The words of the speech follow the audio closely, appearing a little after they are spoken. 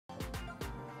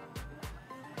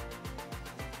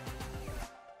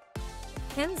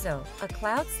KENZO, a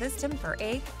cloud system for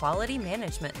egg quality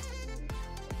management.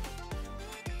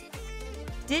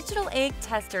 Digital Egg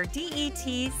Tester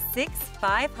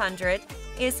DET6500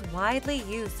 is widely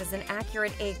used as an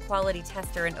accurate egg quality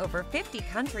tester in over 50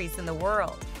 countries in the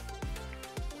world.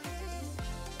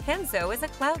 KENZO is a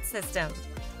cloud system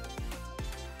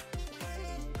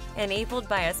enabled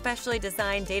by a specially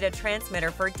designed data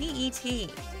transmitter for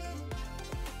DET.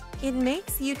 It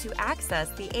makes you to access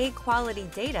the egg quality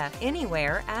data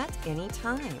anywhere at any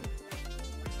time.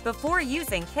 Before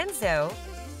using KENZO,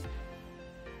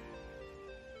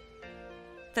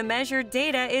 the measured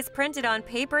data is printed on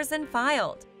papers and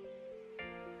filed.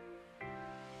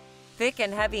 Thick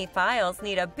and heavy files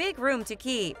need a big room to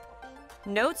keep.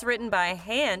 Notes written by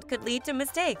hand could lead to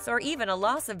mistakes or even a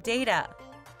loss of data.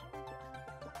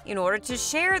 In order to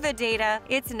share the data,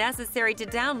 it's necessary to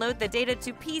download the data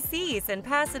to PCs and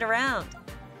pass it around.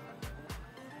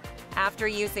 After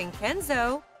using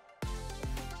KENZO,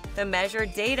 the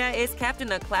measured data is kept in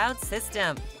the cloud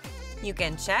system. You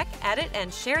can check, edit,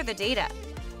 and share the data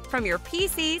from your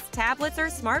PCs, tablets, or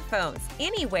smartphones,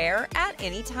 anywhere at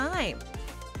any time.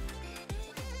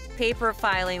 Paper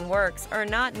filing works are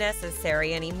not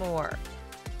necessary anymore.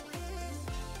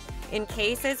 In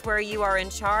cases where you are in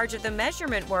charge of the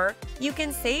measurement work, you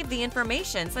can save the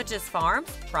information such as farms,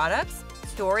 products,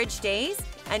 storage days,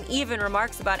 and even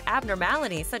remarks about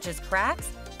abnormalities such as cracks,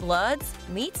 bloods,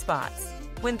 meat spots.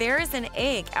 When there is an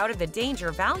egg out of the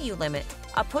danger value limit,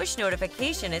 a push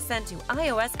notification is sent to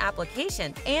iOS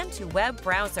application and to web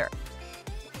browser.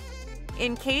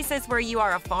 In cases where you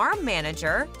are a farm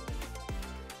manager,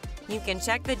 you can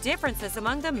check the differences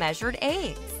among the measured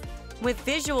eggs with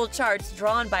visual charts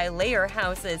drawn by layer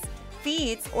houses,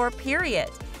 feeds, or period,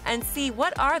 and see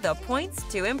what are the points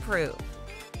to improve.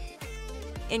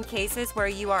 In cases where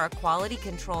you are a quality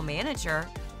control manager,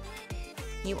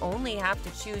 you only have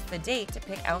to choose the date to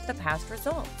pick out the past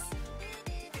results.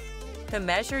 The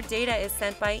measured data is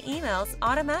sent by emails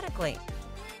automatically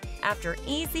after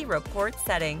easy report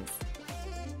settings.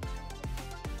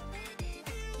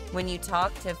 When you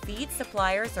talk to feed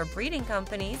suppliers or breeding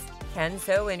companies,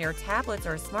 KENZO in your tablets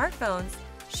or smartphones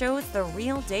shows the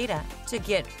real data to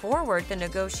get forward the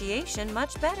negotiation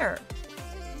much better.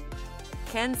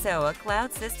 KENZO, a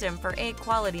cloud system for egg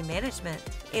quality management.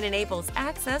 It enables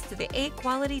access to the egg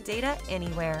quality data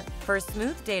anywhere for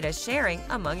smooth data sharing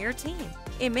among your team.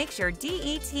 It makes your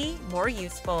DET more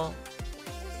useful.